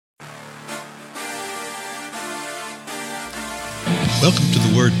Welcome to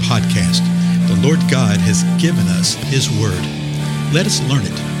the Word Podcast. The Lord God has given us His Word. Let us learn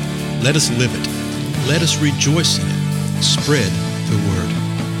it. Let us live it. Let us rejoice in it. Spread the Word.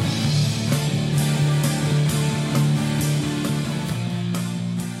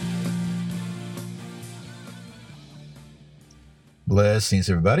 Blessings,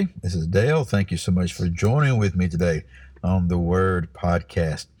 everybody. This is Dale. Thank you so much for joining with me today on the Word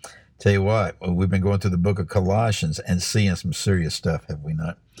Podcast. Tell you what, we've been going through the book of Colossians and seeing some serious stuff, have we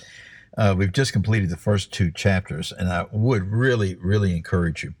not? We've just completed the first two chapters, and I would really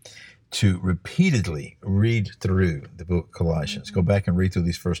encourage you to repeatedly read through the book of Colossians. Go back and read through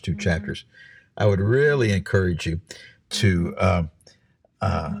these first two chapters. I would really encourage you to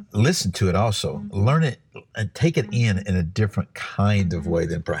listen to it also, learn it, and take it in a different kind of way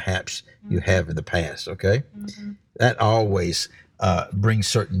than perhaps you have in the past, okay? That always brings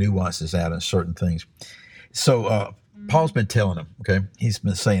certain nuances out and certain things. So Paul's been telling them, okay? He's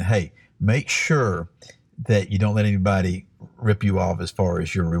been saying, hey, make sure that you don't let anybody rip you off as far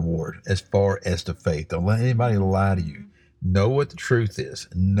as your reward, as far as the faith. Don't let anybody lie to you. Know what the truth is.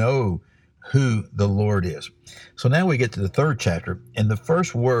 Know who the Lord is. So now we get to the third chapter, and the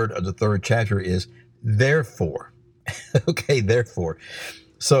first word of the third chapter is therefore. Okay, therefore.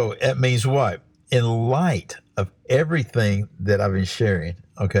 So that means what? In light of everything that I've been sharing,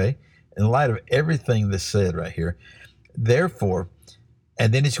 okay, in light of everything that's said right here, therefore,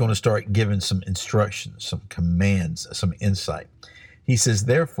 and then he's going to start giving some instructions, some commands, some insight. He says,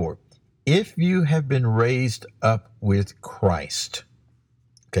 therefore, if you have been raised up with Christ,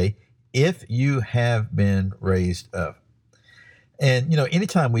 okay, if you have been raised up. And, you know,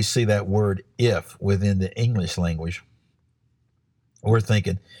 anytime we see that word if within the English language, we're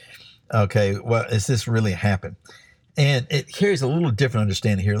thinking, okay, well, has this really happened? And it carries a little different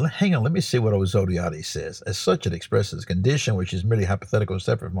understanding here. Hang on, let me see what Ozodiades says. As such, it expresses a condition which is merely hypothetical and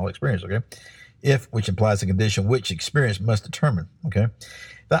separate from all experience, okay? If, which implies a condition which experience must determine, okay?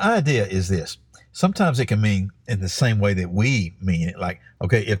 The idea is this. Sometimes it can mean in the same way that we mean it, like,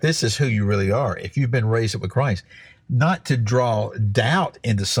 okay, if this is who you really are, if you've been raised up with Christ, not to draw doubt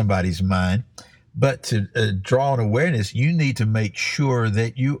into somebody's mind, but to draw an awareness, you need to make sure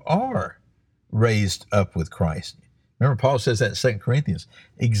that you are raised up with Christ. Remember, Paul says that in 2 Corinthians.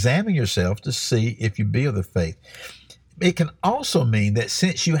 Examine yourself to see if you be of the faith. It can also mean that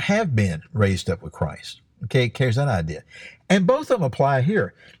since you have been raised up with Christ, okay, it carries that idea. And both of them apply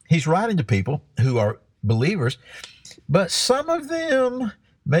here. He's writing to people who are believers, but some of them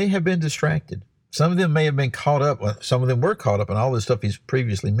may have been distracted. Some of them may have been caught up. Some of them were caught up in all the stuff he's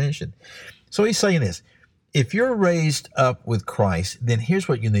previously mentioned. So he's saying this, if you're raised up with Christ, then here's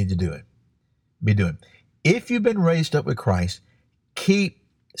what you need to be doing. If you've been raised up with Christ, keep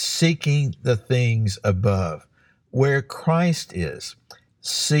seeking the things above, where Christ is,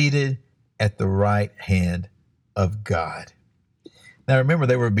 seated at the right hand of God. Now remember,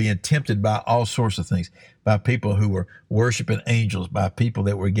 they were being tempted by all sorts of things, by people who were worshiping angels, by people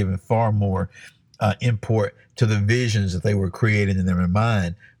that were giving far more import to the visions that they were creating in their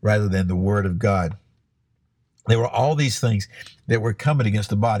mind rather than the Word of God. There were all these things that were coming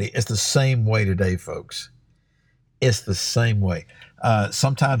against the body. It's the same way today, folks. It's the same way.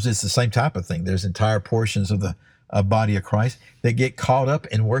 Sometimes it's the same type of thing. There's entire portions of the body of Christ that get caught up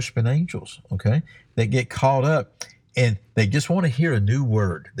in worshiping angels, okay? They get caught up and they just want to hear a new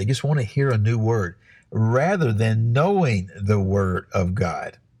word. They just want to hear a new word rather than knowing the Word of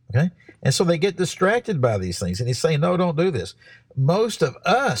God, okay? And so they get distracted by these things. And he's saying, no, don't do this. Most of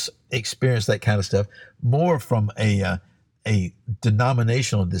us experience that kind of stuff more from a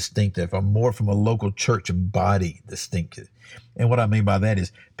denominational distinctive, or more from a local church body distinctive. And what I mean by that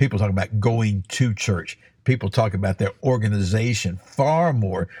is people talk about going to church. People talk about their organization far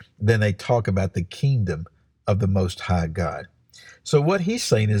more than they talk about the kingdom of the Most High God. So what he's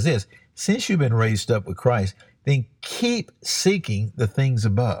saying is this, since you've been raised up with Christ, then keep seeking the things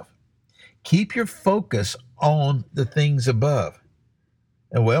above. Keep your focus on the things above.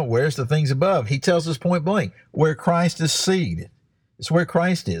 And well, where's the things above? He tells us point blank, where Christ is seated. It's where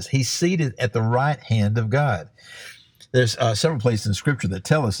Christ is. He's seated at the right hand of God. There's several places in Scripture that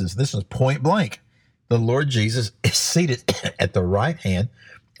tell us this. This is point blank. The Lord Jesus is seated at the right hand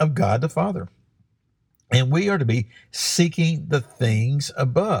of God the Father. And we are to be seeking the things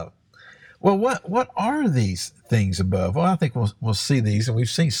above. Well, what are these things above? Well, I think we'll see these, and we've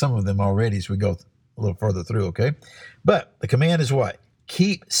seen some of them already as we go a little further through, okay? But the command is what?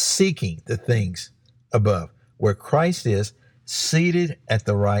 Keep seeking the things above, where Christ is seated at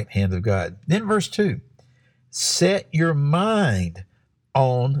the right hand of God. Then verse 2, set your mind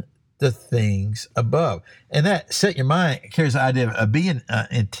on the things above. And that set your mind carries the idea of being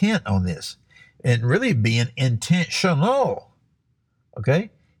intent on this and really being intentional.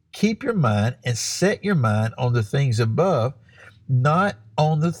 Okay? Keep your mind and set your mind on the things above, not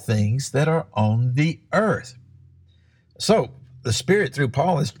on the things that are on the earth. So the Spirit through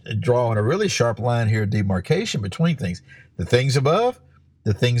Paul is drawing a really sharp line here of demarcation between things. The things above,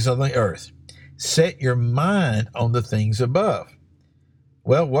 the things on the earth. Set your mind on the things above.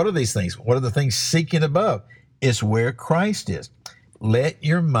 Well, what are these things? What are the things seeking above? It's where Christ is. Let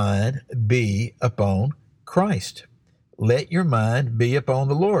your mind be upon Christ. Let your mind be upon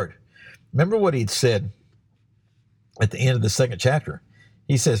the Lord. Remember what he'd said at the end of the second chapter.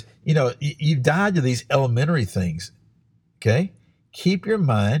 He says, you've died to these elementary things, okay? Keep your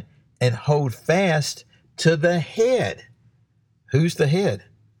mind and hold fast to the head. Who's the head?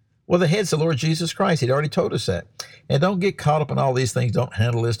 Well, the head's the Lord Jesus Christ. He'd already told us that. And don't get caught up in all these things. Don't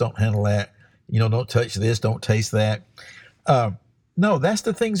handle this, don't handle that. Don't touch this, don't taste that. No, that's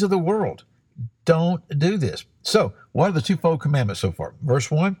the things of the world. Don't do this. So, what are the twofold commandments so far?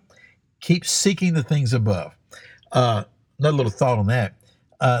 Verse 1, keep seeking the things above. Another little thought on that.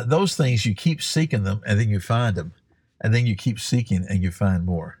 Those things, you keep seeking them, and then you find them. And then you keep seeking, and you find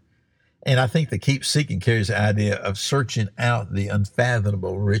more. And I think the keep seeking carries the idea of searching out the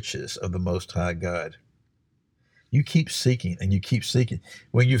unfathomable riches of the Most High God. You keep seeking, and you keep seeking.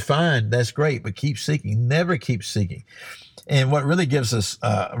 When you find, that's great, but keep seeking. Never keep seeking. And what really gives us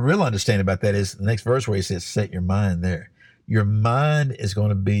a real understanding about that is the next verse where he says, set your mind there. Your mind is going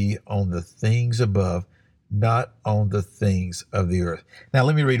to be on the things above, not on the things of the earth. Now,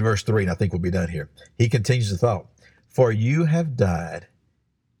 let me read verse 3, and I think we'll be done here. He continues the thought. For you have died,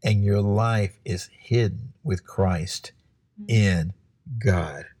 and your life is hidden with Christ in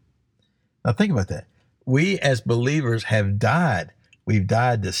God. Now, think about that. We as believers have died. We've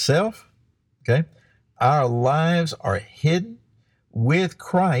died to self, okay? Our lives are hidden with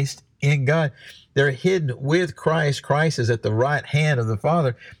Christ in God. They're hidden with Christ. Christ is at the right hand of the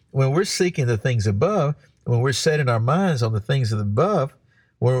Father. When we're seeking the things above, when we're setting our minds on the things of the above,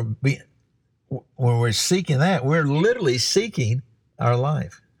 when we're seeking that, we're literally seeking our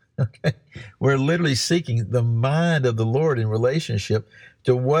life. Okay? We're literally seeking the mind of the Lord in relationship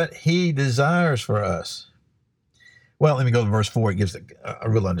to what he desires for us. Well, let me go to verse 4. It gives a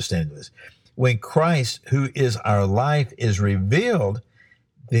real understanding of this. When Christ, who is our life, is revealed,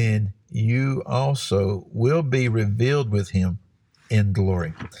 then you also will be revealed with him in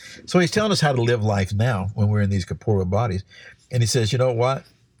glory. So he's telling us how to live life now when we're in these corporeal bodies. And he says, you know what?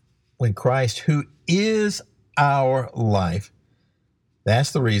 When Christ, who is our life,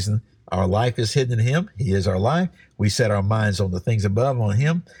 that's the reason our life is hidden in him. He is our life. We set our minds on the things above, on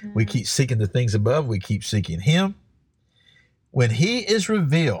him. Mm-hmm. We keep seeking the things above. We keep seeking him. When he is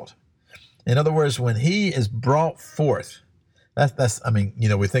revealed, in other words, when he is brought forth, we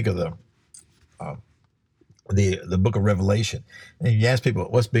think of the book of Revelation, and you ask people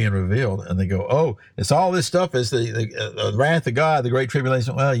what's being revealed, and they go, "Oh, it's all this stuff. It's the wrath of God, the great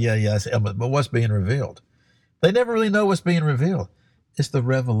tribulation." Well, yeah, but what's being revealed? They never really know what's being revealed. It's the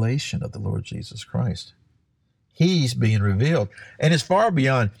revelation of the Lord Jesus Christ. He's being revealed, and it's far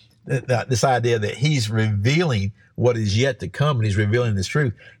beyond this idea that he's revealing what is yet to come, and he's revealing this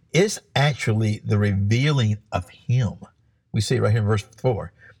truth. It's actually the revealing of him. We see it right here in verse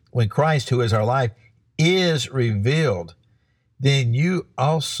 4. When Christ, who is our life, is revealed, then you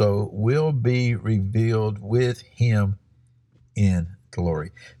also will be revealed with him in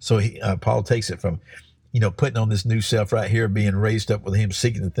glory. So Paul takes it from, putting on this new self right here, being raised up with him,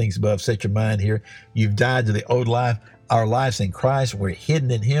 seeking the things above. Set your mind here. You've died to the old life. Our lives in Christ, we're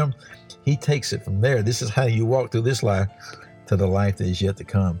hidden in him. He takes it from there. This is how you walk through this life to the life that is yet to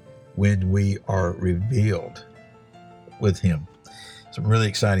come when we are revealed with him. Some really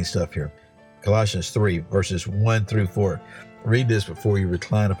exciting stuff here. Colossians 3, verses 1 through 4. Read this before you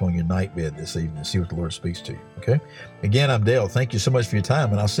recline upon your night bed this evening and see what the Lord speaks to you, okay? Again, I'm Dale. Thank you so much for your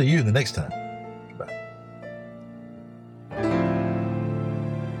time, and I'll see you the next time.